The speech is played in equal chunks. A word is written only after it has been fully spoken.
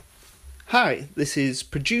Hi, this is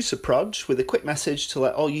Producer Proj with a quick message to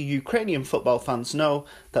let all you Ukrainian football fans know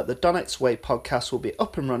that the Donetsk Way podcast will be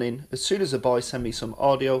up and running as soon as the boys send me some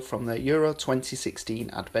audio from their Euro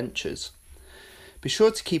 2016 adventures. Be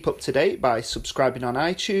sure to keep up to date by subscribing on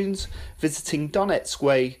iTunes, visiting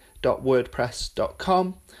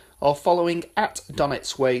donetskway.wordpress.com or following at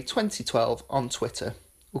Donetskway2012 on Twitter.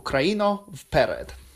 Ukraino vpered!